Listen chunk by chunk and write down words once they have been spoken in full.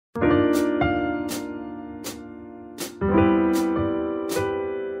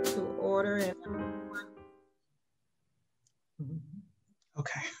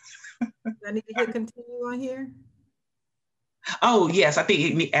I need to hit continue on here. Oh yes, I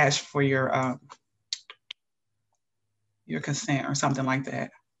think it asked for your consent or something like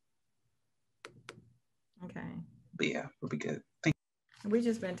that. Okay. But yeah, we'll be good. We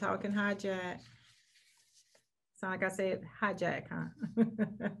just been talking hijack. Sound like I said hijack, huh?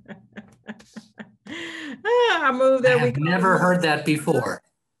 I moved that. I've never heard that before.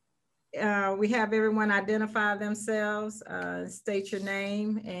 We have everyone identify themselves, state your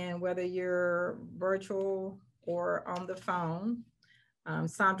name, and whether you're virtual or on the phone.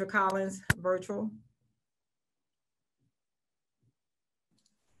 Sandra Collins, virtual.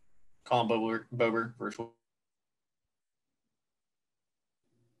 Colin Bober, virtual.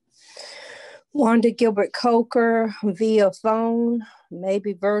 Wanda Gilbert Coker via phone,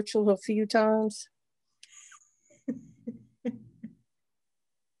 maybe virtual a few times.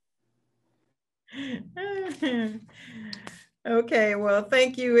 Okay, well,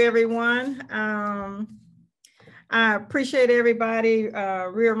 thank you, everyone. I appreciate everybody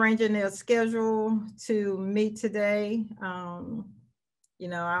rearranging their schedule to meet today. You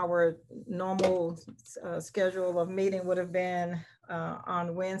know, our normal schedule of meeting would have been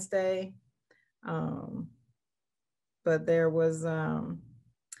on Wednesday. But there was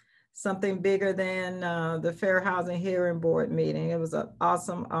something bigger than the Fair Housing Hearing Board meeting. It was an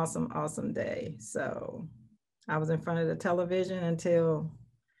awesome, awesome, awesome day. So I was in front of the television until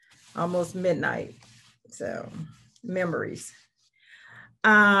almost midnight. So memories.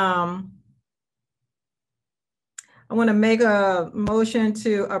 I want to make a motion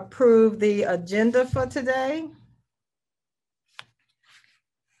to approve the agenda for today.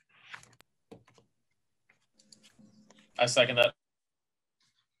 I second that.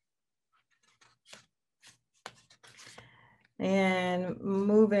 And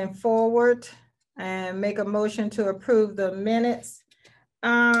moving forward and make a motion to approve the minutes.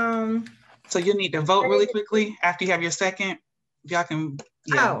 So you need to vote really quickly after you have your second. If y'all can,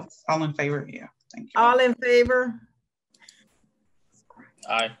 yeah, all in favor, yeah, thank you. All in favor?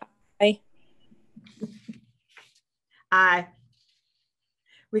 Aye. Aye. Aye.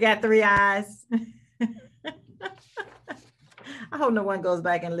 We got 3 ayes. I hope no one goes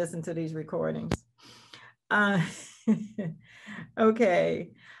back and listen to these recordings.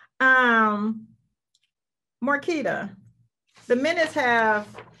 Okay. Marquita, the minutes have,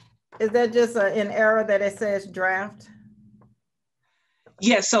 is that just an error that it says draft?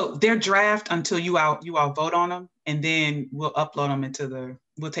 Yeah, so they're draft until you all vote on them, and then we'll upload them into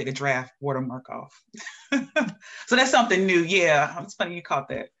we'll take the draft watermark off. So that's something new. Yeah, it's funny you caught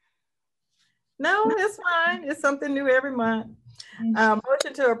that. No, it's fine. It's something new every month.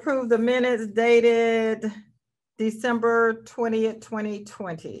 Motion to approve the minutes dated December 20th,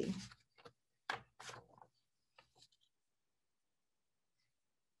 2020.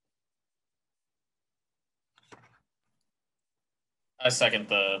 I second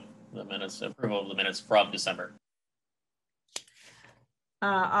the minutes, approval of the minutes from December.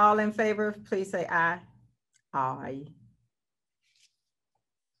 All in favor, please say aye. Aye.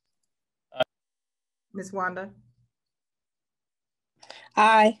 Ms. Wanda?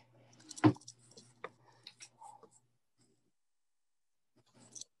 Aye.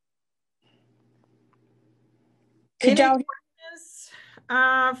 Any questions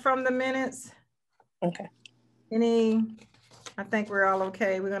from the minutes? Okay. I think we're all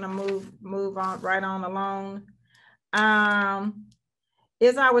okay. We're gonna move on right on along.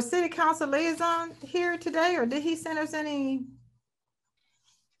 Is our city council liaison here today, or did he send us any?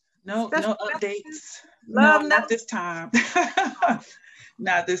 No updates. No, not this time.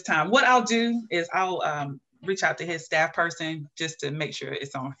 Not this time. What I'll do is I'll reach out to his staff person just to make sure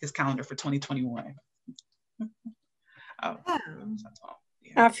it's on his calendar for 2021.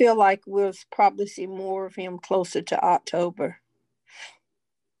 I feel like we'll probably see more of him closer to October.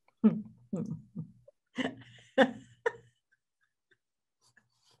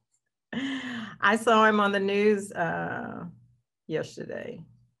 I saw him on the news yesterday,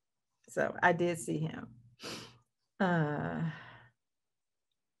 so I did see him.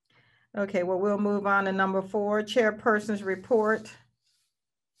 Okay, well, we'll move on to number 4, chairperson's report.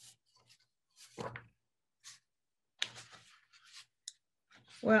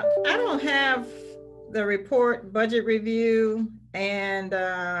 Well, I don't have the report, budget review, and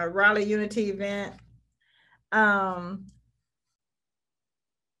Raleigh Unity event. I'm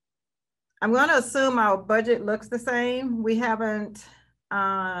going to assume our budget looks the same. We haven't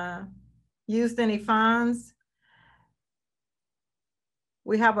used any funds.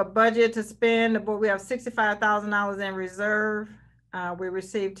 We have a budget to spend, but we have $65,000 in reserve. We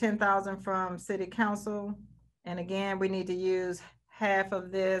received $10,000 from City Council. And again, we need to use half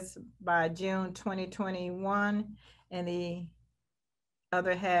of this by June 2021 and the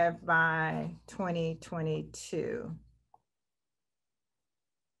other half by 2022.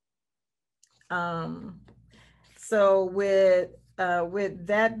 So with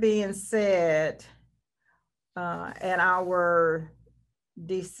that being said, at our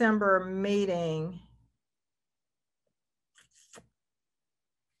December meeting,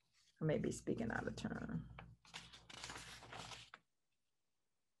 I may be speaking out of turn.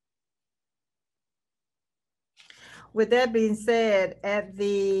 With that being said, at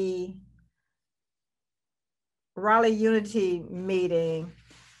the Raleigh Unity meeting,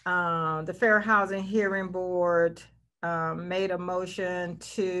 the Fair Housing Hearing Board made a motion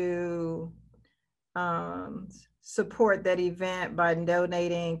to support that event by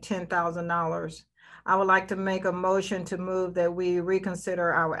donating $10,000. I would like to make a motion to move that we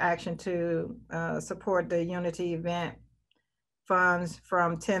reconsider our action to support the Unity event funds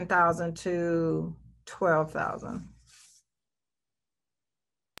from $10,000 to $12,000.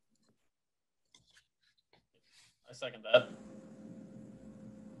 I second that.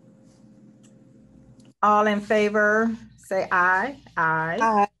 All in favor, say aye.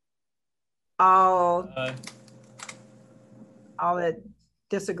 Aye. Aye. All that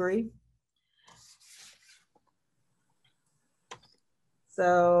disagree.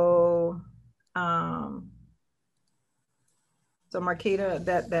 So, Marquita,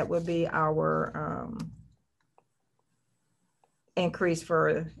 that would be our increase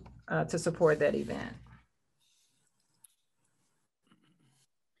for to support that event.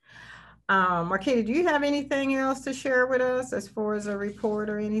 Marquita, do you have anything else to share with us as far as a report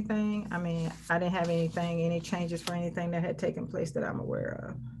or anything? I mean, I didn't have anything, any changes for anything that had taken place that I'm aware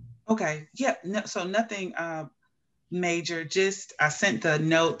of. Okay, yeah, no, so nothing major, just I sent the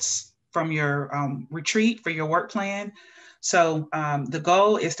notes from your retreat for your work plan. So the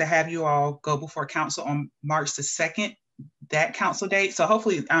goal is to have you all go before council on March the 2nd, that council date. So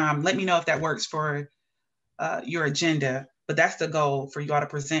hopefully let me know if that works for your agenda, but that's the goal, for you all to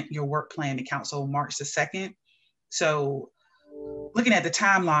present your work plan to council March the 2nd. So looking at the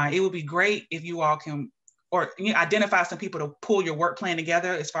timeline, it would be great if you all can, or identify some people to pull your work plan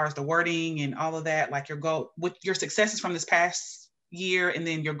together as far as the wording and all of that, like your goal with your successes from this past year and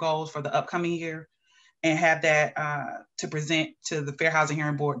then your goals for the upcoming year, and have that to present to the Fair Housing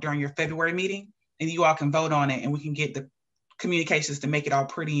Hearing Board during your February meeting. And you all can vote on it, and we can get the communications to make it all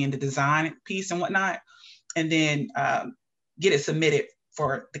pretty in the design piece and whatnot, and then get it submitted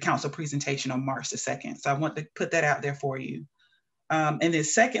for the council presentation on March the 2nd. So I want to put that out there for you. And then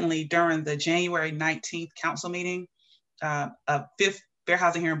secondly, during the January 19th council meeting, a 5th Fair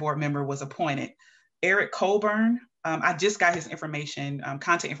Housing Hearing Board member was appointed, Eric Colburn. I just got his information,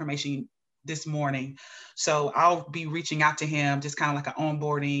 contact information this morning. So I'll be reaching out to him, just kind of like an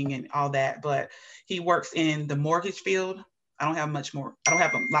onboarding and all that, but he works in the mortgage field. I don't have much more, I don't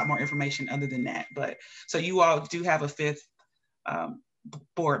have a lot more information other than that, but so you all do have a 5th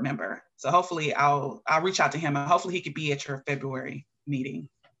board member. So hopefully I'll reach out to him, and hopefully he could be at your February meeting.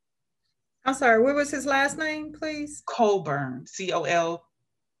 I'm sorry, what was his last name, please? Colburn, C-O-L-B-U-R-N.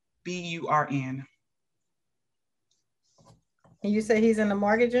 And you say he's in the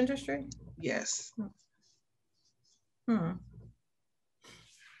mortgage industry? Yes. I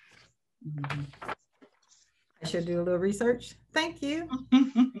should do a little research. Thank you.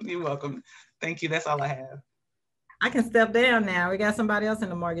 You're welcome. Thank you. That's all I have. I can step down now. We got somebody else in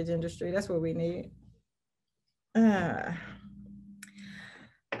the mortgage industry. That's what we need. Is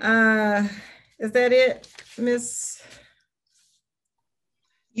that it, Miss?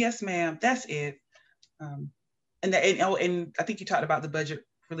 Yes, ma'am. That's it. And I think you talked about the budget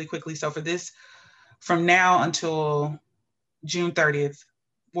really quickly. So for this, from now until June 30th,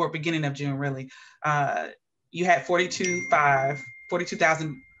 or beginning of June, really, you had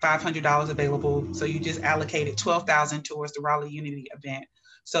 $42,500 available. So you just allocated $12,000 towards the Raleigh Unity event.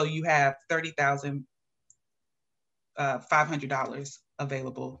 So you have $30,500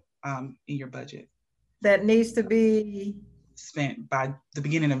 available in your budget. That needs to be spent by the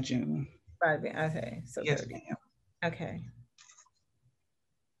beginning of June. Okay, so yes, ma'am. Okay.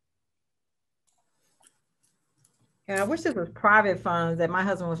 Yeah, I wish this was private funds that my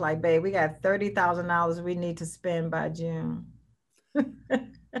husband was like, babe, we got $30,000 we need to spend by June.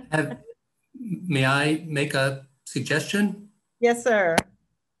 May I make a suggestion? Yes, sir.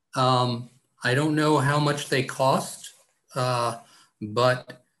 I don't know how much they cost,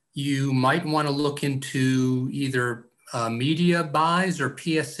 but you might want to look into either media buys or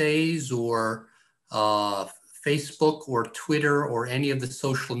PSAs or Facebook or Twitter or any of the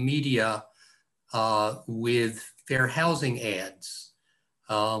social media with fair housing ads.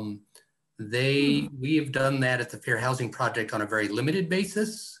 We have done that at the Fair Housing Project on a very limited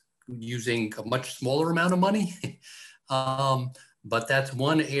basis, using a much smaller amount of money. But that's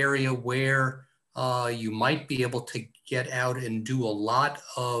one area where you might be able to get out and do a lot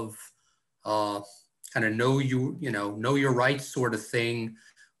of kind of know your rights sort of thing,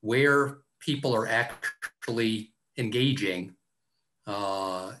 where people are actually engaging.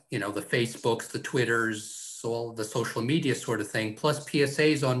 The Facebooks, the Twitters, all the social media sort of thing, plus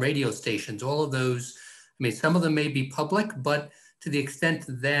PSAs on radio stations, all of those. I mean, some of them may be public, but to the extent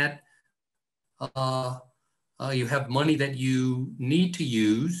that you have money that you need to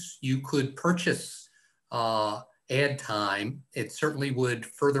use, you could purchase ad time. It certainly would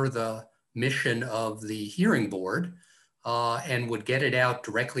further the mission of the hearing board and would get it out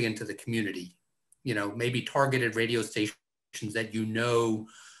directly into the community. Maybe targeted radio stations that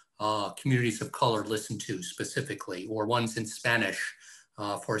communities of color listen to specifically, or ones in Spanish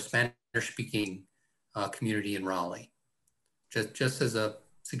for a Spanish-speaking community in Raleigh. Just as a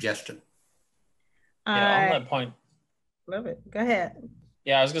suggestion. Yeah, on that point. Love it. Go ahead.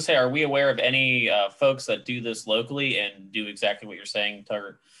 Yeah, I was gonna say, are we aware of any folks that do this locally and do exactly what you're saying,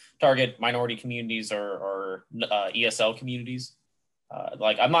 target minority communities or ESL communities?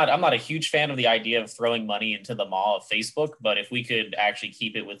 I'm not a huge fan of the idea of throwing money into the maw of Facebook, but if we could actually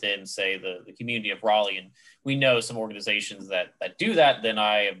keep it within, say, the community of Raleigh, and we know some organizations that do that, then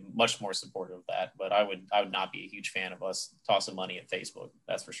I am much more supportive of that. But I would not be a huge fan of us tossing money at Facebook.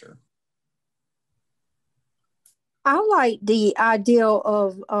 That's for sure. I like the idea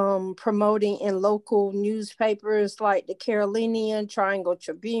of promoting in local newspapers like the Carolinian, Triangle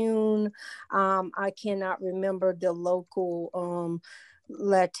Tribune. I cannot remember the local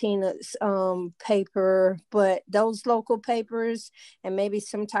Latinas paper, but those local papers, and maybe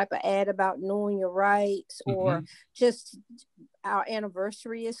some type of ad about knowing your rights, or just our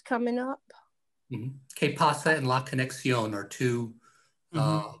anniversary is coming up. Que Pasa and La Conexión are two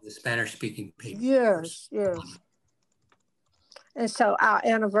the Spanish-speaking papers. Yes. And so our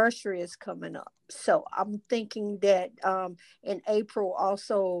anniversary is coming up. So I'm thinking that in April,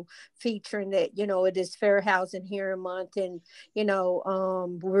 also featuring that, it is Fair Housing Hearing Month. And,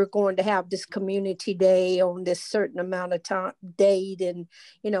 we're going to have this community day on this certain amount of time, date, and,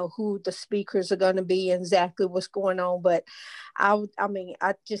 who the speakers are going to be and exactly what's going on. But I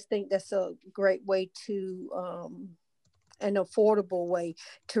just think that's a great way to, an affordable way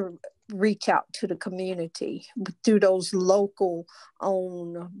to reach out to the community through those local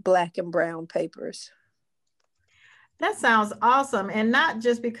owned Black and brown papers. That sounds awesome. And not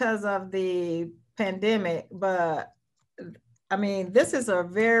just because of the pandemic, but I mean, this is a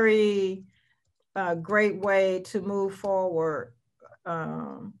very great way to move forward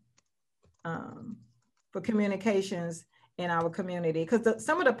for communications in our community, because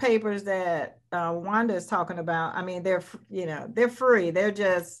some of the papers that Wanda is talking about, I mean, they're free. They're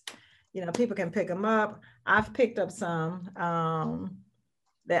just, people can pick them up. I've picked up some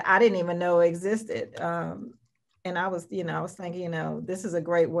that I didn't even know existed. And I was thinking, this is a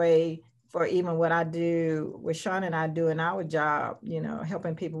great way for even what I do, what Sean and I do in our job,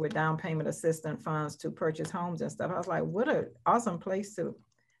 helping people with down payment assistance funds to purchase homes and stuff. I was like, what an awesome place to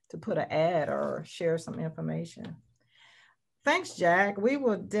put an ad or share some information. Thanks, Jack. We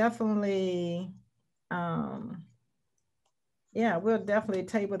will definitely, we'll definitely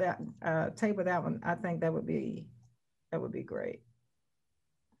table that one. I think that would be great.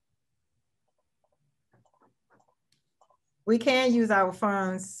 We can use our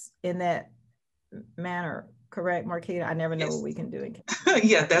funds in that manner, correct, Marquita? I never know what we can do.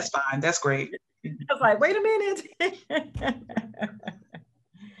 Yeah, that's fine. That's great. I was like, wait a minute.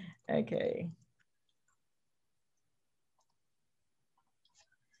 Okay.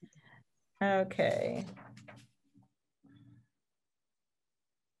 Okay.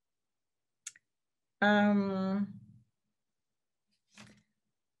 Well,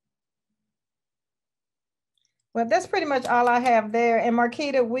 that's pretty much all I have there. And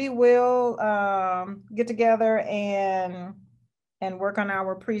Marquita, we will get together and work on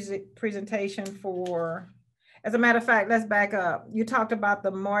our presentation for, as a matter of fact, let's back up. You talked about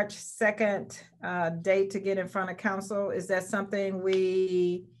the March 2nd date to get in front of council. Is that something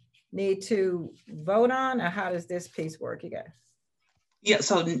we need to vote on, or how does this piece work, you guys? Yeah,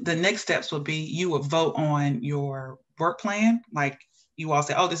 so the next steps would be you would vote on your work plan. Like you all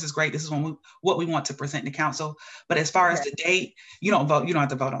say, oh, this is great. This is what we want to present to council. But as far as the date, you don't have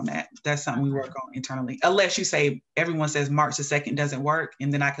to vote on that. That's something we work on internally, unless you say everyone says March the 2nd doesn't work.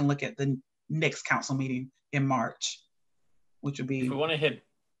 And then I can look at the next council meeting in March, which would be. If we want to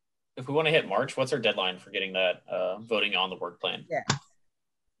hit March, what's our deadline for getting that voting on the work plan? Yeah.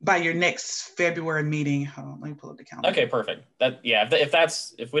 by your next February meeting. Hold on, let me pull up the calendar. Okay, perfect.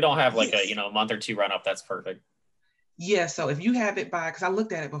 If we don't have like a a month or two run up, that's perfect. Yeah, so if you have it by, because I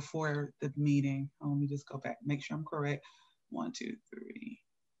looked at it before the meeting. Let me just go back, make sure I'm correct. 1, 2, 3.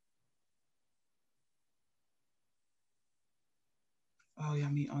 Oh yeah,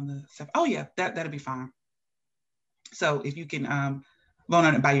 meet on the 7th. Oh yeah, that'll be fine. So if you can vote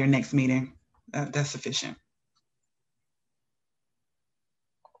on it by your next meeting, that's sufficient.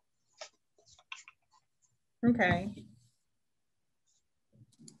 Okay.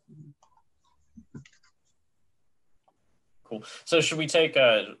 Cool. So should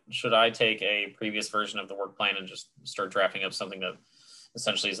I take a previous version of the work plan and just start drafting up something that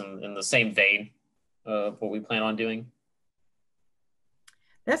essentially is in the same vein of what we plan on doing?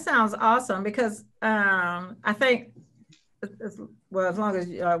 That sounds awesome because I think, well, as long as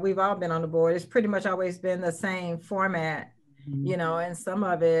we've all been on the board, it's pretty much always been the same format, you know, and some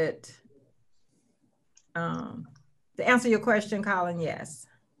of it, to answer your question, Colin, yes.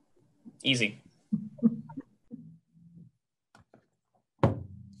 Easy.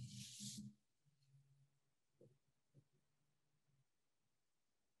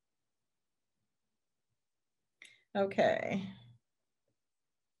 Okay.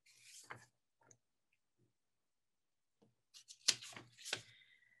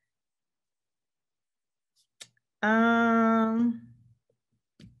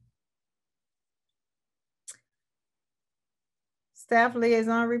 Staff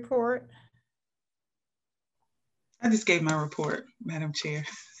liaison report. I just gave my report, Madam Chair.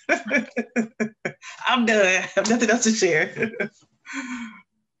 I'm done. I have nothing else to share.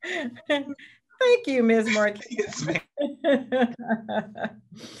 Thank you, Ms. Marquez. Yes, ma'am.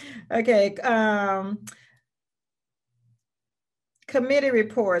 Okay. Committee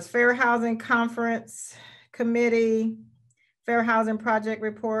reports, Fair Housing Conference Committee, Fair Housing Project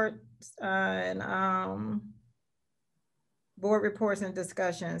reports, and board reports and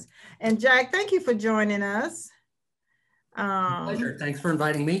discussions. And Jack, thank you for joining us. Pleasure. Thanks for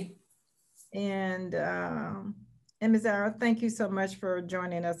inviting me. And Ms. Arrow, thank you so much for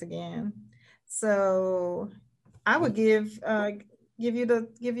joining us again. So I would give you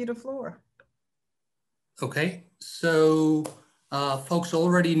the floor. Okay, so folks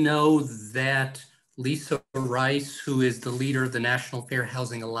already know that Lisa Rice, who is the leader of the National Fair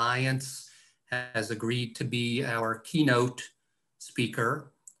Housing Alliance, has agreed to be our keynote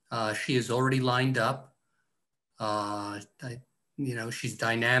speaker. She is already lined up. You know, she's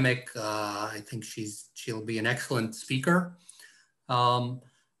dynamic. I think she'll be an excellent speaker.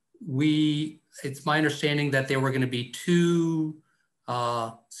 It's my understanding that there were going to be two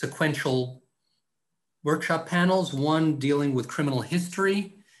sequential workshop panels, one dealing with criminal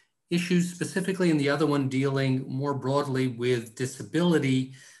history issues specifically, and the other one dealing more broadly with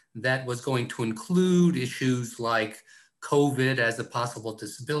disability, that was going to include issues like COVID as a possible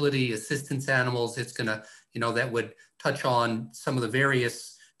disability, assistance animals. It's gonna, you know, that would touch on some of the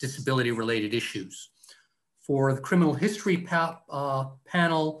various disability related issues. For the criminal history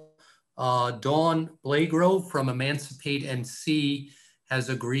panel, Dawn Blagrove from Emancipate NC has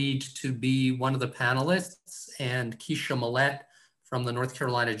agreed to be one of the panelists, and Keisha Millett from the North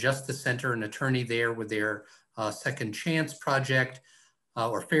Carolina Justice Center, an attorney there with their Second Chance Project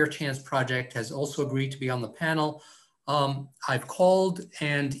or Fair Chance Project, has also agreed to be on the panel. I've called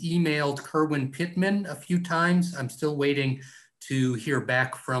and emailed Kerwin Pittman a few times. I'm still waiting to hear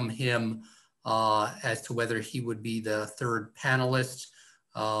back from him as to whether he would be the third panelist.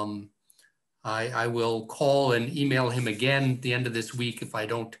 I will call and email him again at the end of this week if I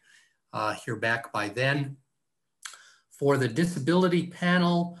don't hear back by then. For the disability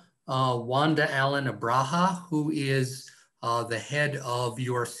panel, Wanda Allen Abraha, who is the head of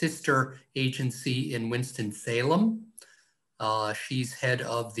your sister agency in Winston-Salem. She's head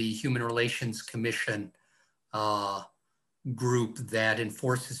of the Human Relations Commission group that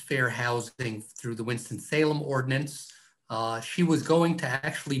enforces fair housing through the Winston-Salem ordinance. She was going to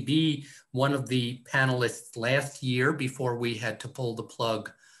actually be one of the panelists last year before we had to pull the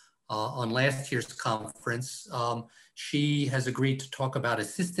plug on last year's conference. She has agreed to talk about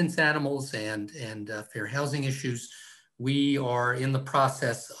assistance animals and fair housing issues. We are in the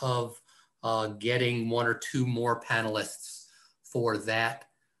process of getting one or two more panelists for that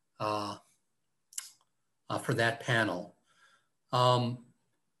panel.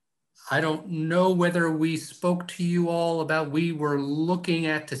 I don't know whether we spoke to you all about, we were looking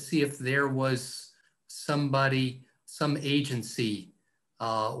at to see if there was somebody, some agency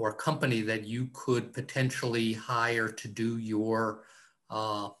or company that you could potentially hire to do your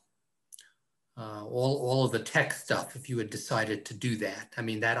all of the tech stuff if you had decided to do that. I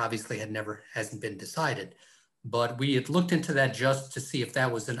mean, that obviously hasn't been decided, but we had looked into that just to see if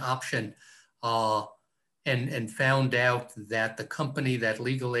that was an option, and found out that the company that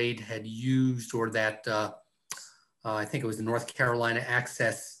Legal Aid had used, or that I think it was the North Carolina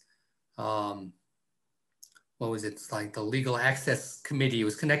Access, what was it? It's like the Legal Access Committee. It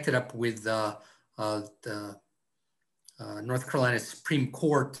was connected up with the North Carolina Supreme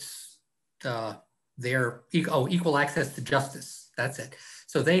Court's their equal access to justice. That's it.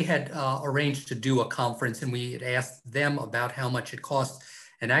 So they had arranged to do a conference, and we had asked them about how much it cost.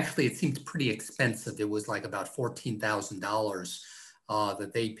 And actually, it seemed pretty expensive. It was like about $14,000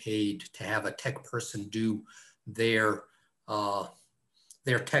 that they paid to have a tech person do their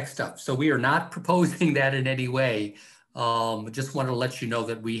tech stuff. So we are not proposing that in any way. Just wanted to let you know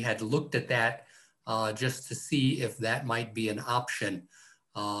that we had looked at that just to see if that might be an option.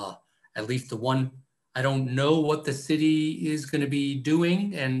 At least the one, I don't know what the city is going to be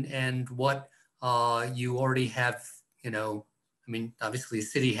doing, and what you already have, you know. I mean, obviously the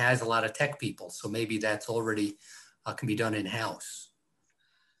city has a lot of tech people, so maybe that's already can be done in-house.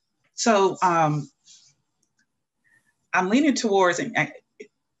 So I'm leaning towards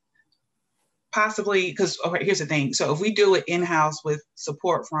possibly, because here's the thing. So if we do it in-house with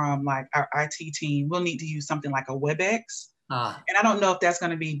support from like our IT team, we'll need to use something like a WebEx. And I don't know if that's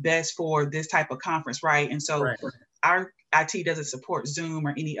going to be best for this type of conference, right? And so right. Our IT doesn't support Zoom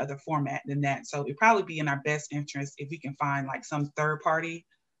or any other format than that. So it'd probably be in our best interest if we can find like some third party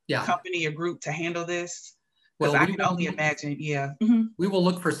company or group to handle this. Because I can only imagine, We will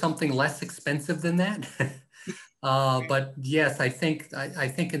look for something less expensive than that. But yes, I think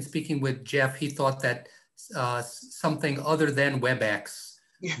in speaking with Jeff, he thought that something other than WebEx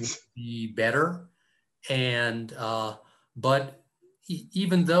would be better. And but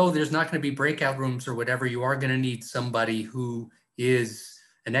even though there's not going to be breakout rooms or whatever, you are going to need somebody who is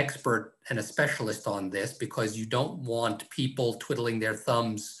an expert and a specialist on this, because you don't want people twiddling their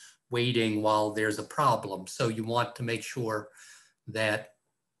thumbs waiting while there's a problem. So you want to make sure that,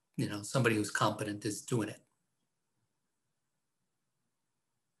 you know, somebody who's competent is doing it.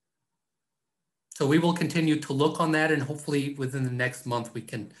 So we will continue to look on that, and hopefully within the next month we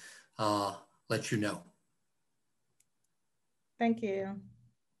can let you know. Thank you.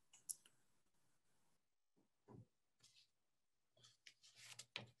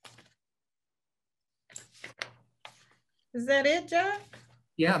 Is that it, John?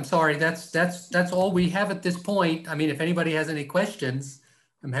 Yeah, I'm sorry. That's all we have at this point. I mean, if anybody has any questions,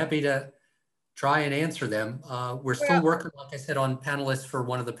 I'm happy to try and answer them. We're still working, like I said, on panelists for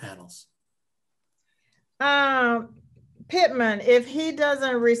one of the panels. Pittman, if he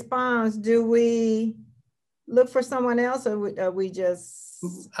doesn't respond, do we look for someone else, or we just?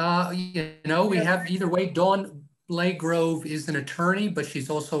 You know, we have either way. Dawn Laygrove is an attorney, but she's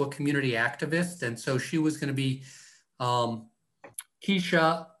also a community activist. And so she was going to be,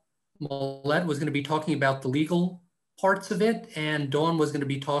 Keisha Millette was going to be talking about the legal parts of it. And Dawn was going to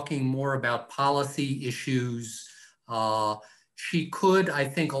be talking more about policy issues. She could, I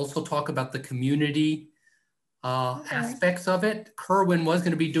think, also talk about the community aspects of it. Kerwin was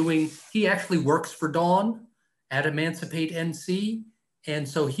going to be doing, he actually works for Dawn at Emancipate NC. And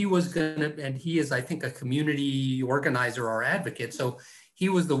so he was going to, and he is, I think, a community organizer or advocate. So he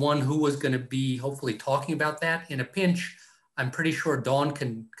was the one who was going to be hopefully talking about that. In a pinch, I'm pretty sure Dawn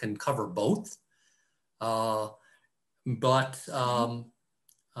can cover both. But, you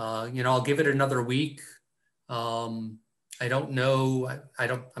know, I'll give it another week. I don't know.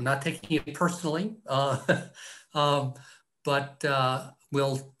 I'm not taking it personally. But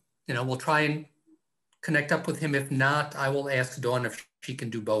we'll try and connect up with him. If not, I will ask Dawn if she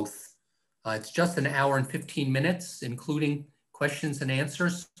can do both. It's just an hour and 15 minutes, including questions and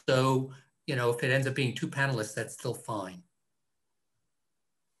answers. So, you know, if it ends up being two panelists, that's still fine.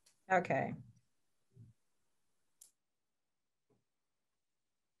 Okay.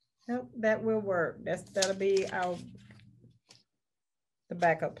 Nope, that will work. That'll be the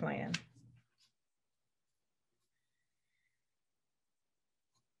backup plan.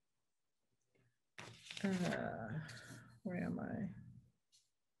 Where am I?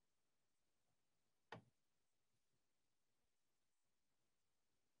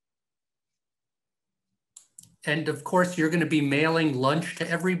 And of course, you're going to be mailing lunch to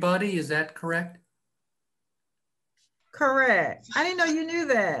everybody. Is that correct? Correct. I didn't know you knew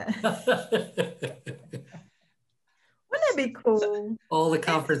that. Wouldn't that be cool? All the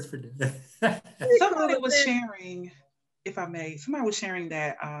conference for dinner. Somebody was sharing, if I may, somebody was sharing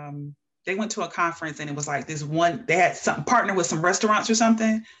that they went to a conference and it was like this one, they had some partner with some restaurants or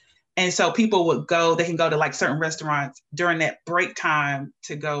something. And so people would go, they can go to like certain restaurants during that break time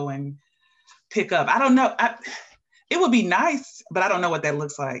to go and pick up. I don't know. It would be nice, but I don't know what that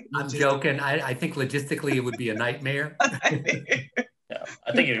looks like. I'm joking. I think logistically it would be a nightmare. Yeah,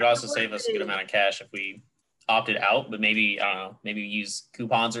 I think it would also save us a good amount of cash if we opted out, but maybe, I don't know, maybe use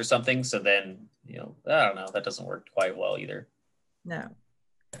coupons or something. So then, I don't know, that doesn't work quite well either. No.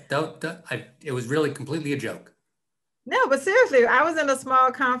 It was really completely a joke. No, but seriously, I was in a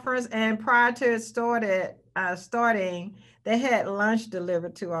small conference, and prior to it starting, they had lunch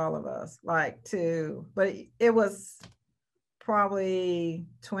delivered to all of us, but it was probably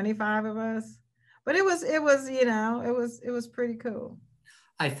 25 of us, but it was pretty cool.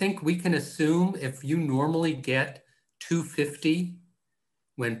 I think we can assume if you normally get 250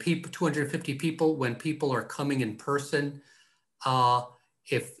 250 people when people are coming in person,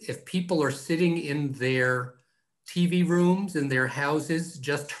 if people are sitting in their TV rooms in their houses,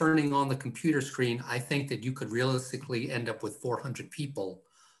 just turning on the computer screen, I think that you could realistically end up with 400 people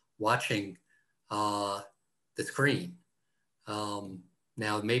watching the screen.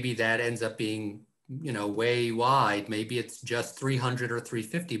 Now, maybe that ends up being, way wide. Maybe it's just 300 or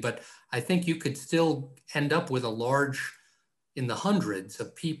 350, but I think you could still end up with a large, in the hundreds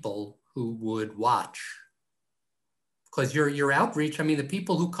of people who would watch. Because your outreach, I mean, the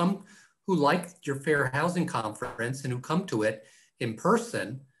people who like your fair housing conference and who come to it in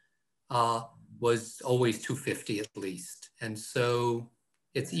person was always 250 at least. And so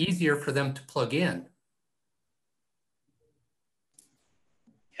it's easier for them to plug in.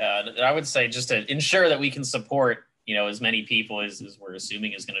 Yeah, I would say just to ensure that we can support, as many people as we're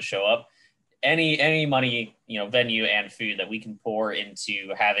assuming is going to show up, any money, venue and food that we can pour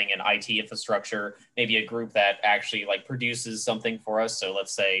into having an IT infrastructure, maybe a group that actually like produces something for us. So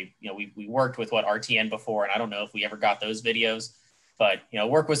let's say, we worked with RTN before, and I don't know if we ever got those videos, but,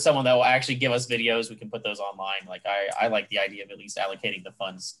 work with someone that will actually give us videos. We can put those online. Like I like the idea of at least allocating the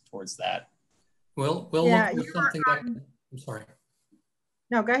funds towards that. We'll look for something that, I'm sorry.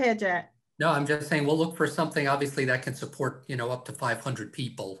 No, go ahead, Jack. No, I'm just saying we'll look for something obviously that can support, up to 500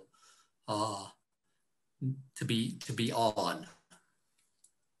 people to be on.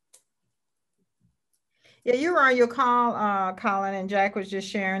 Yeah, you were on your call, Colin, and Jack was just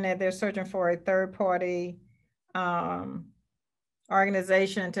sharing that they're searching for a third-party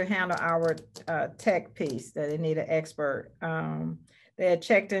organization to handle our tech piece, that they need an expert. They had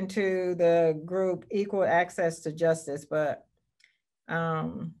checked into the group Equal Access to Justice, but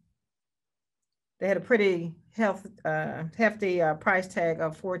they had a pretty hefty price tag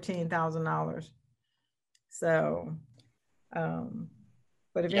of $14,000. So,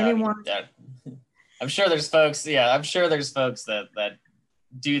 but if anyone, I'm sure there's folks. Yeah, I'm sure there's folks that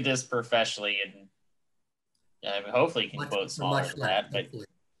do this professionally, and hopefully can quote smaller than that. But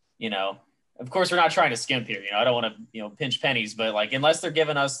of course, we're not trying to skimp here. I don't want to pinch pennies, but like unless they're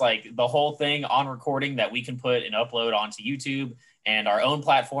giving us like the whole thing on recording that we can put and upload onto YouTube and our own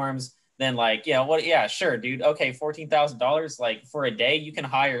platforms, then like, yeah, sure, dude. Okay, $14,000, like for a day, you can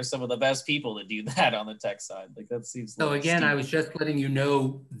hire some of the best people to do that on the tech side. Like that seems. So again, I was just letting you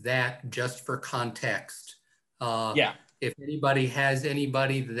know that just for context. Yeah. If anybody has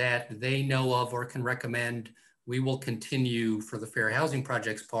anybody that they know of or can recommend, we will continue for the Fair Housing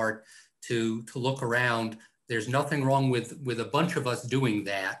Project's part to look around. There's nothing wrong with a bunch of us doing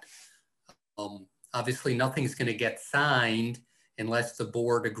that. Obviously, nothing's going to get signed unless the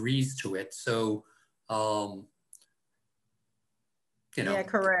board agrees to it. So, yeah,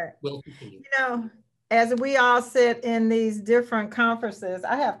 correct. We'll continue. As we all sit in these different conferences,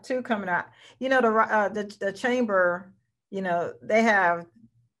 I have two coming out. The chamber, they have,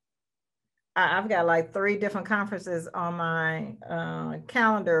 I've got like 3 different conferences on my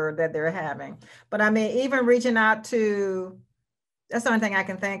calendar that they're having. But I mean, even reaching out to, that's the only thing I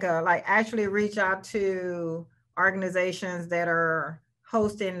can think of, like actually reach out to organizations that are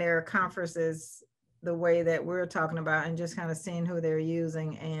hosting their conferences the way that we're talking about, and just kind of seeing who they're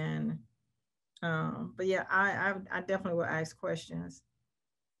using. And but yeah, I definitely will ask questions.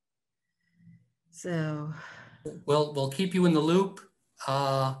 So we'll keep you in the loop,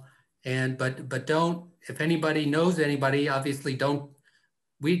 but don't, if anybody knows anybody, obviously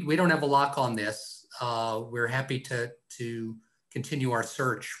we don't have a lock on this. We're happy to continue our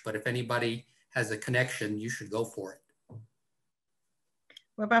search, but if anybody has a connection, you should go for it.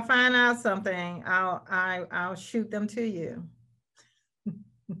 Well, if I find out something, I'll shoot them to you.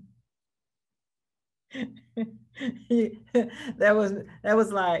 that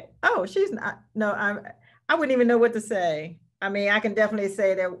was like, oh, she's not. No, I wouldn't even know what to say. I mean, I can definitely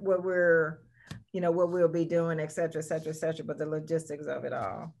say that what we'll be doing, et cetera, et cetera, et cetera, but the logistics of it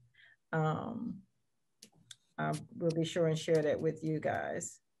all. I will be sure and share that with you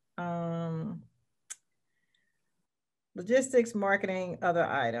guys. Logistics, marketing, other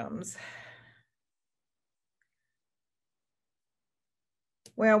items.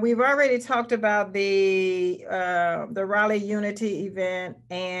 Well, we've already talked about the Raleigh Unity event,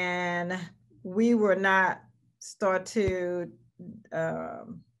 and we will not start to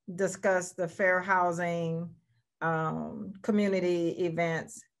discuss the fair housing community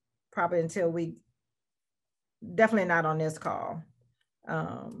events probably until we, definitely not on this call.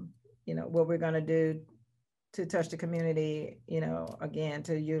 You know, what we're going to do to touch the community, you know, again,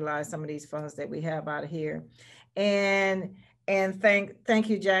 to utilize some of these funds that we have out here. And thank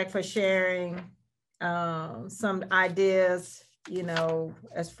you, Jack, for sharing some ideas, you know,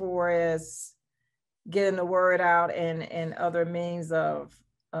 as far as getting the word out and other means of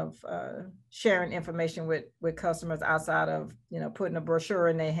sharing information with customers outside of, you know, putting a brochure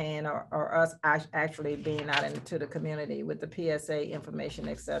in their hand or us actually being out into the community with the PSA information,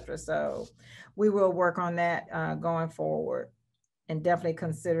 etc. So we will work on that going forward, and definitely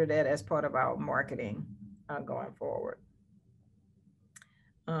consider that as part of our marketing going forward.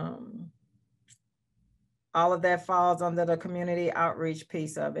 All of that falls under the community outreach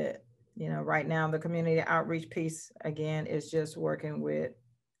piece of it. You know, right now the community outreach piece, again, is just working with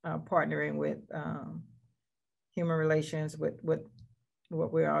partnering with human relations with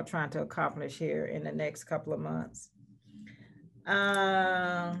what we're all trying to accomplish here in the next couple of months.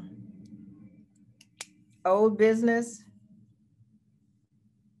 Old business.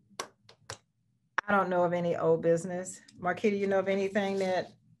 I don't know of any old business. Marquita, you know of anything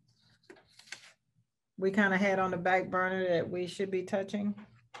that we kind of had on the back burner that we should be touching?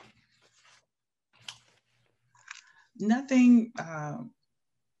 Nothing.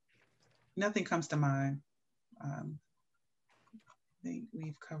 Nothing comes to mind. I think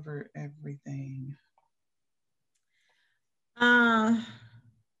we've covered everything.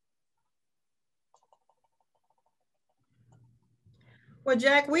 Well,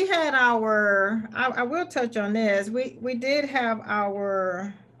 Jack, we had our, I will touch on this. We did have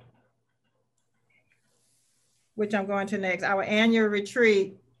our, which I'm going to next, our annual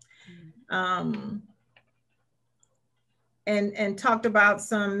retreat, and talked about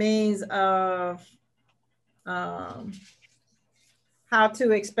some means of how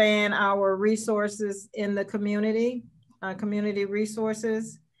to expand our resources in the community, community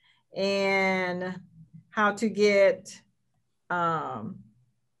resources, and how to get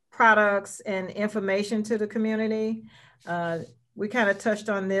products and information to the community. We kind of touched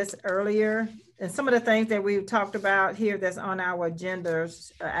on this earlier, and some of the things that we've talked about here that's on our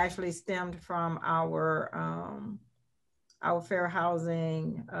agendas actually stemmed from our fair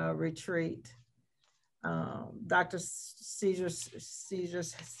housing retreat. Dr.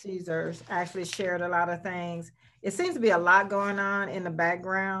 Caesars actually shared a lot of things. It seems to be a lot going on in the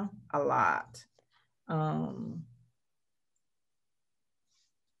background, a lot.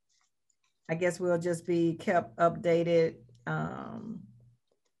 I guess we'll just be kept updated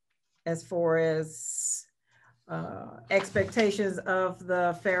as far as expectations of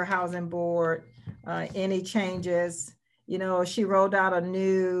the Fair Housing Board, any changes. You know, she rolled out a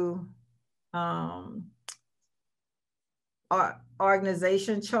new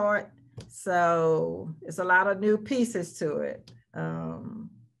organization chart. So it's a lot of new pieces to it.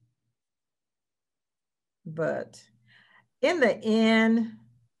 But in the end,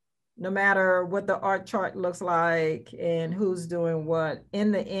 no matter what the art chart looks like and who's doing what,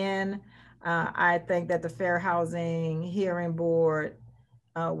 in the end, I think that the Fair Housing Hearing Board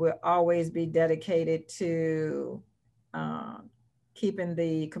will always be dedicated to keeping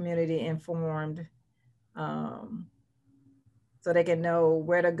the community informed, so they can know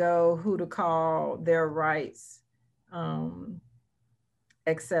where to go, who to call, their rights,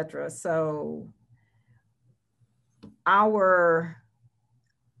 etc. So our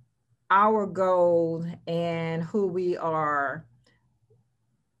goal and who we are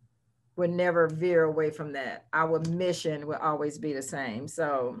would never veer away from that. Our mission will always be the same.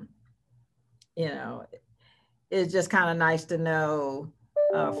 So, you know, it's just kind of nice to know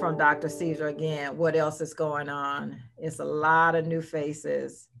from Dr. Caesar again, what else is going on. It's a lot of new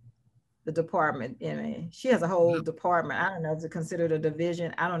faces. The department, I mean, she has a whole department. I don't know if it's considered a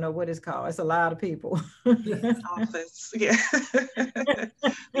division. I don't know what it's called. It's a lot of people. Office, yeah.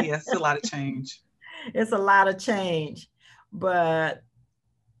 Yeah, it's a lot of change. It's a lot of change, but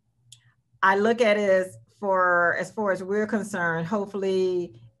I look at it as far as we're concerned,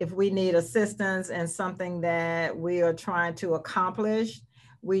 hopefully if we need assistance and something that we are trying to accomplish,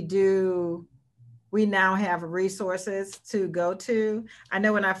 we do we now have resources to go to. I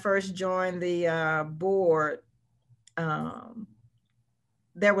know when I first joined the board,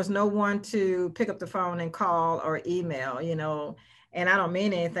 there was no one to pick up the phone and call or email, you know, and I don't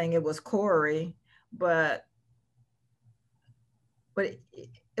mean anything, it was Corey, but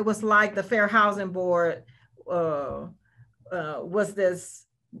it was like the Fair Housing Board was this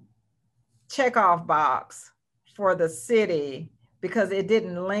checkoff box for the city because it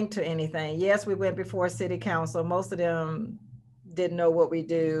didn't link to anything. Yes, we went before city council. Most of them didn't know what we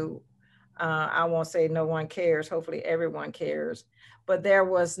do. I won't say no one cares. Hopefully everyone cares. But there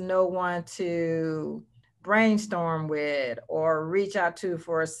was no one to brainstorm with or reach out to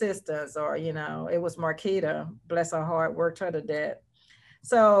for assistance, or, you know, it was Marquita, bless her heart, worked her to death.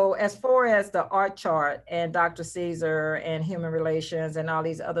 So as far as the art chart and Dr. Caesar and human relations and all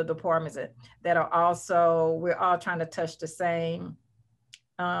these other departments that are also, we're all trying to touch the same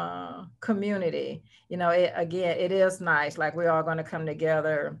community. You know, again, it is nice, like we're all going to come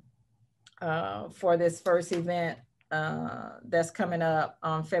together for this first event that's coming up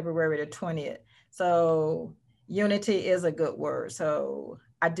on February the 20th. So unity is a good word. So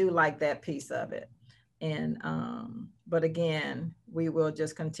I do like that piece of it. And, but again, we will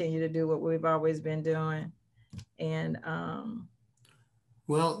just continue to do what we've always been doing. And,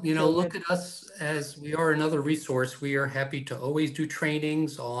 well, you know, look at us as we are another resource. We are happy to always do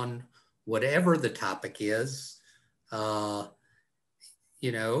trainings on whatever the topic is,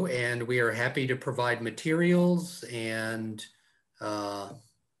 you know, and we are happy to provide materials and,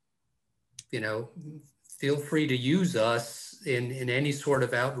 you know, feel free to use us in any sort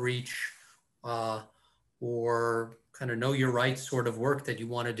of outreach or kind of know your rights sort of work that you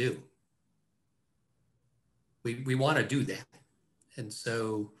want to do. We want to do that. And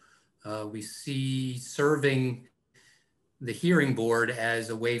so we see serving the hearing board as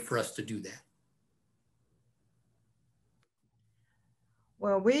a way for us to do that.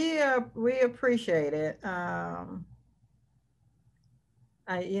 Well, we appreciate it.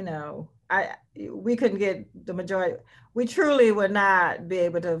 We couldn't get the majority. We truly would not be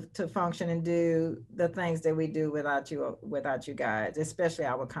able to function and do the things that we do without you guys, especially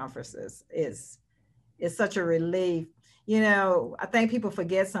our conferences. It's such a relief. You know, I think people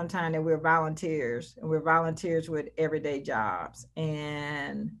forget sometimes that we're volunteers, and we're volunteers with everyday jobs.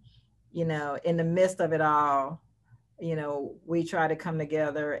 And, you know, in the midst of it all, you know, we try to come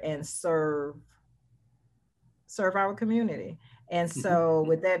together and serve our community. And so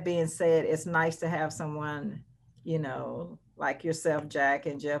with that being said, it's nice to have someone, you know, like yourself, Jack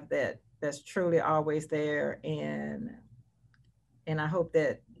and Jeff, that's truly always there. And I hope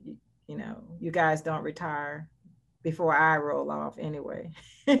that, you know, you guys don't retire before I roll off anyway.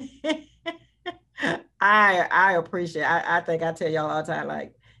 I appreciate, I think I tell y'all all the time,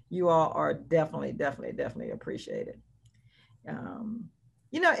 like, you all are definitely appreciated.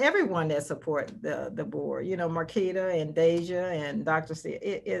 You know, everyone that support the board, you know, Marquita and Deja and Dr. C,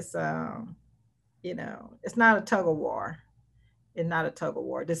 it's, you know, it's not a tug of war. It's not a tug of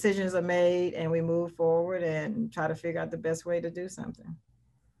war. Decisions are made and we move forward and try to figure out the best way to do something.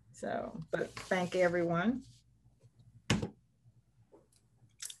 So, but thank everyone.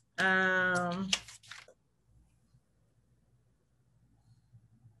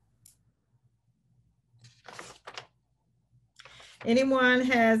 Anyone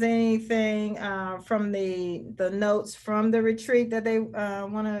has anything from the notes from the retreat that they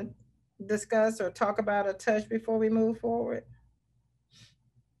want to discuss or talk about or touch before we move forward?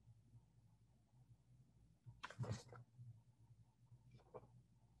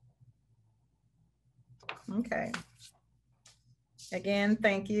 Okay. Again,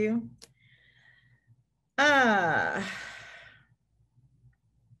 thank you. Oh.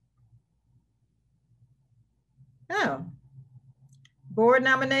 Board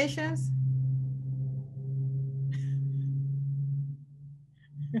nominations?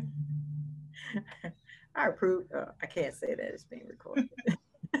 I approve. I can't say that, it's being recorded.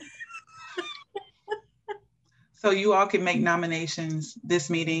 So you all can make nominations this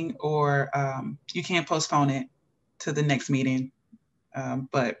meeting, or you can't postpone it to the next meeting.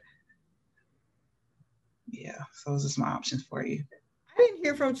 But yeah, so those are some options for you. I didn't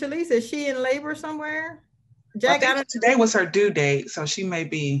hear from Chalisa. Is she in labor somewhere? Jack, I think today was her due date, so she may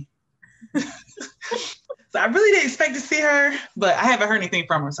be. So I really didn't expect to see her, but I haven't heard anything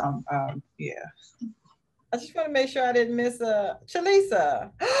from her. So yeah. I just want to make sure I didn't miss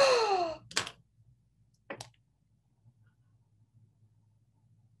Chalisa.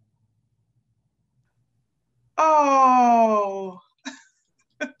 Oh.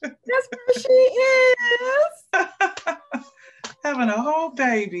 That's where she is. Having a whole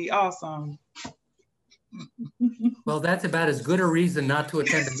baby. Awesome. Well, that's about as good a reason not to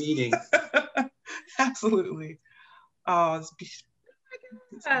attend a meeting. Absolutely. Oh,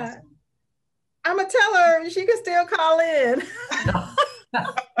 I'm gonna tell her she can still call in.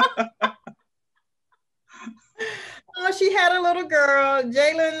 Oh, she had a little girl,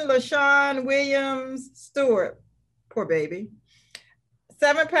 Jalen LaShawn Williams Stewart. Poor baby.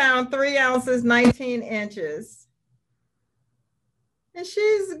 7 pounds, 3 ounces, 19 inches. And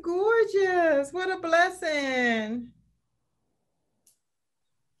she's gorgeous. What a blessing.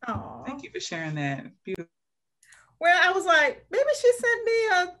 Oh. Thank you for sharing that. Beautiful. Well, I was like, maybe she sent me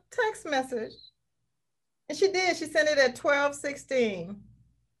a text message. And she did. She sent it at 12:16.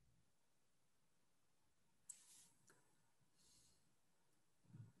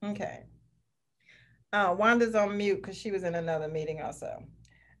 Okay. Oh, Wanda's on mute because she was in another meeting also.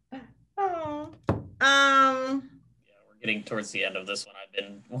 Oh. Yeah, we're getting towards the end of this one. I've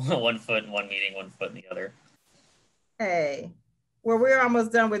been 1 foot in one meeting, 1 foot in the other. Hey. Well, we're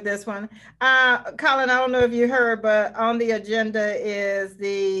almost done with this one. Colin, I don't know if you heard, but on the agenda is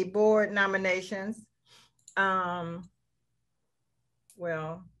the board nominations.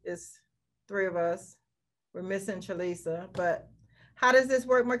 Well, it's 3 of us. We're missing Chalisa, but how does this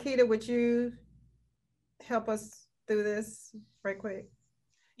work, Marquita? Would you help us through this right quick?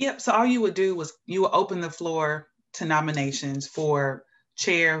 Yep. So all you would do was you would open the floor to nominations for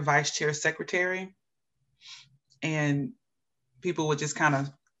chair, vice chair, secretary, and people would just kind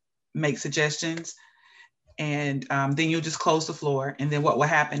of make suggestions, and then you'll just close the floor. And then what will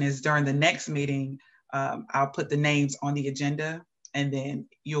happen is during the next meeting, I'll put the names on the agenda, and then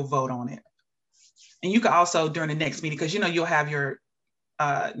you'll vote on it. And you can also during the next meeting, because you'll have your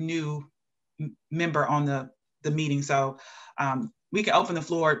new member on the meeting. So we can open the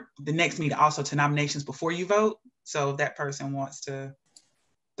floor the next meeting also to nominations before you vote. So if that person wants to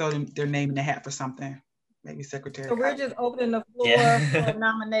throw their name in the hat for something, maybe secretary. So we're just opening the floor for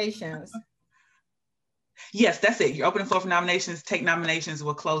nominations. Yes, that's it. You open the floor for nominations, take nominations,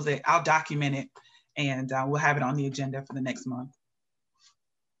 we'll close it. I'll document it, and we'll have it on the agenda for the next month.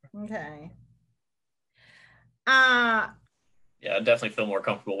 Okay. Yeah, I definitely feel more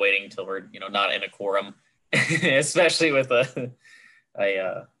comfortable waiting until we're not in a quorum, especially with a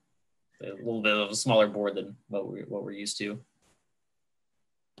little bit of a smaller board than what we're used to.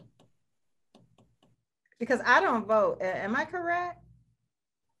 Because I don't vote. Am I correct?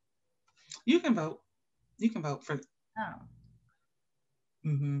 You can vote. You can vote for. Oh.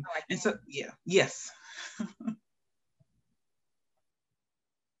 Mm-hmm. Oh, and so yeah, yes.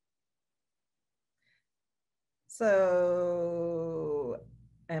 So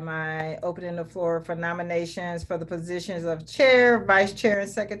am I opening the floor for nominations for the positions of chair, vice chair, and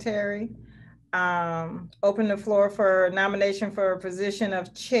secretary? Open the floor for nomination for a position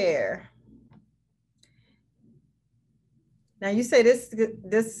of chair. Now you say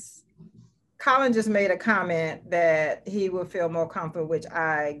this Colin just made a comment that he would feel more comfortable, which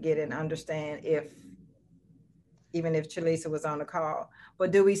I get and understand even if Chalisa was on the call.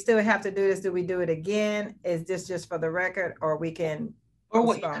 But do we still have to do this? Do we do it again? Is this just for the record, or we can? Or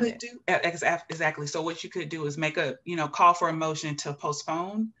what you could do, exactly. So what you could do is make a, call for a motion to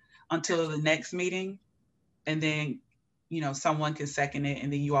postpone until the next meeting. And then, someone can second it,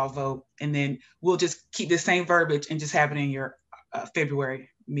 and then you all vote. And then we'll just keep the same verbiage and just have it in your February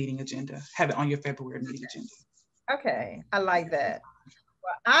meeting agenda. Have it on your February meeting agenda. Okay, I like that.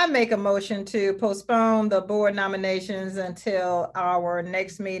 Well, I make a motion to postpone the board nominations until our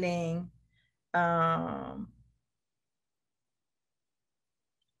next meeting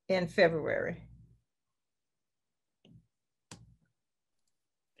in February.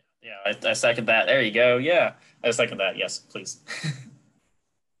 Yeah, I second that. There you go. Yeah, I second that. Yes, please.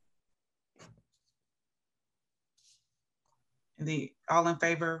 All in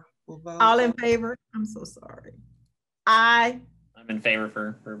favor will vote. All in favor? I'm so sorry. I'm in favor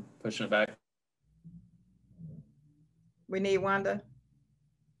for pushing it back. We need Wanda.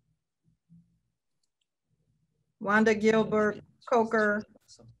 Wanda Gilbert Coker.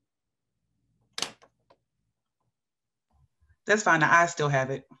 That's fine. I still have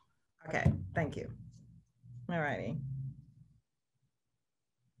it. Okay, thank you. All righty.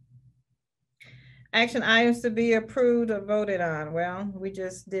 Action items to be approved or voted on. Well, we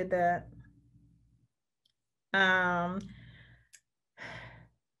just did that. All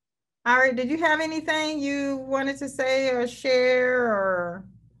right, did you have anything you wanted to say or share? Or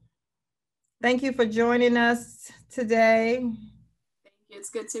thank you for joining us today. Thank you. It's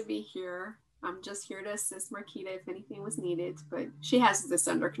good to be here. I'm just here to assist Marquita if anything was needed, but she has this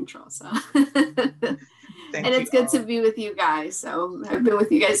under control. So, and it's good to be with you guys. So I've been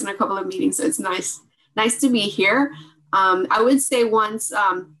with you guys in a couple of meetings, so it's nice Nice to be here. I would say once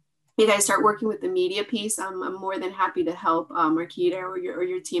you guys start working with the media piece, I'm more than happy to help Marquita or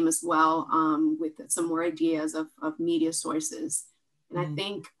your team as well with some more ideas of media sources. And I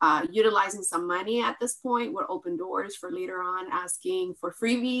think utilizing some money at this point would open doors for later on asking for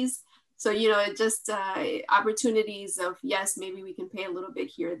freebies. So, it just opportunities of, yes, maybe we can pay a little bit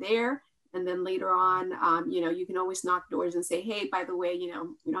here or there. And then later on, you can always knock doors and say, hey, by the way, we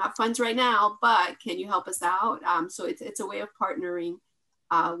don't have funds right now, but can you help us out? So it's a way of partnering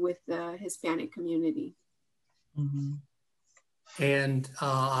with the Hispanic community. Mm-hmm. And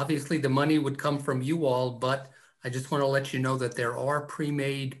obviously the money would come from you all, but I just want to let you know that there are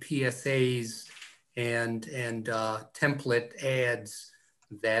pre-made PSAs and template ads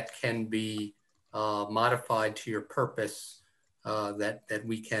that can be modified to your purpose that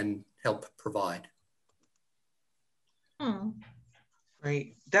we can help provide.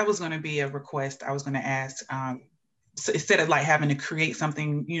 Great. That was going to be a request I was going to ask. So instead of like having to create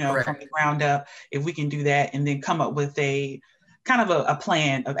something, Correct. From the ground up, if we can do that and then come up with a kind of a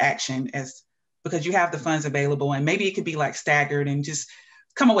plan of action because you have the funds available, and maybe it could be like staggered and just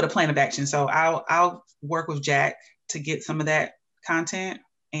come up with a plan of action. So I'll work with Jack to get some of that content,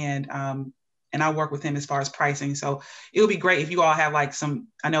 and I'll work with him as far as pricing. So it would be great if you all have like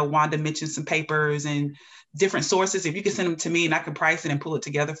I know Wanda mentioned some papers and different sources. If you could send them to me and I can price it and pull it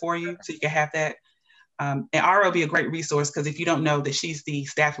together for you so you can have that. And Ara will be a great resource because if you don't know that she's the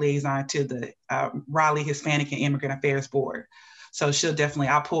staff liaison to the Raleigh Hispanic and Immigrant Affairs Board. So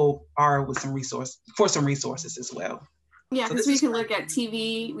I'll pull Ara with some resources as well. Yeah, because we can look at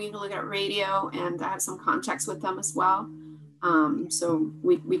TV, we can look at radio, and I have some contacts with them as well. So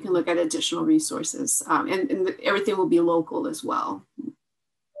we can look at additional resources, and everything will be local as well.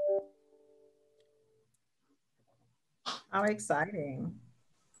 How exciting.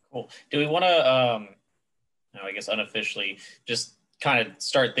 Cool. Do we want to, I guess unofficially, just kind of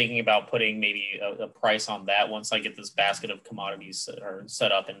start thinking about putting maybe a price on that once I get this basket of commodities that are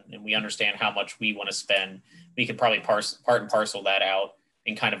set up and we understand how much we want to spend? We could probably part and parcel that out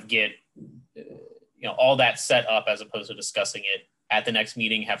and kind of get all that set up as opposed to discussing it at the next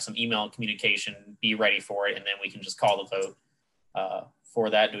meeting, have some email communication, be ready for it, and then we can just call the vote for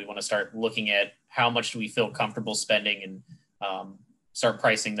that. Do we want to start looking at how much do we feel comfortable spending and start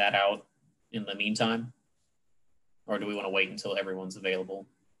pricing that out in the meantime? Or do we want to wait until everyone's available?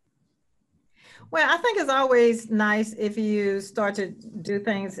 Well, I think it's always nice if you start to do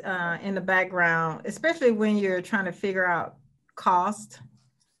things in the background, especially when you're trying to figure out cost,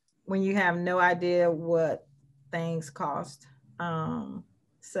 when you have no idea what things cost.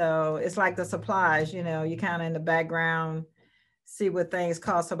 So it's like the supplies, you kind of in the background see what things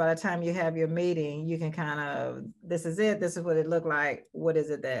cost. So by the time you have your meeting, you can kind of, this is it, this is what it looked like. What is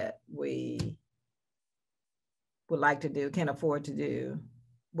it that we would like to do, can afford to do,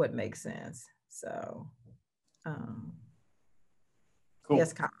 what makes sense. So, cool.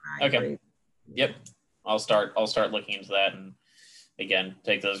 Yes, I agree. Yep, I'll start looking into that, and again,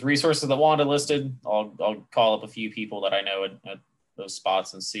 take those resources that Wanda listed. I'll call up a few people that I know at those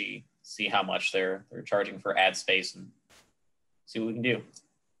spots and see how much they're charging for ad space and see what we can do.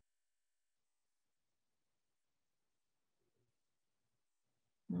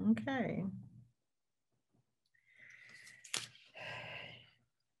 Okay.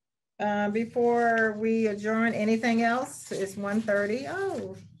 Before we adjourn, anything else? It's 1:30.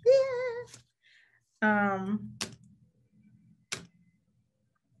 Oh, yeah.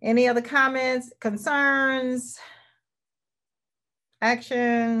 Any other comments, concerns,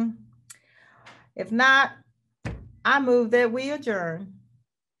 action? If not, I move that we adjourn.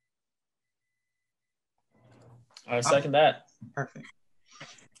 I second that. Perfect.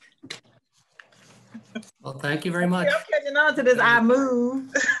 Well, thank you very much. I'm catching on to this. I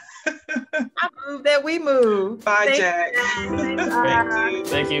move. I move that we move. Bye, Jack. Thank you.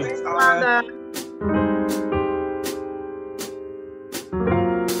 Thank you. Thanks, Wanda.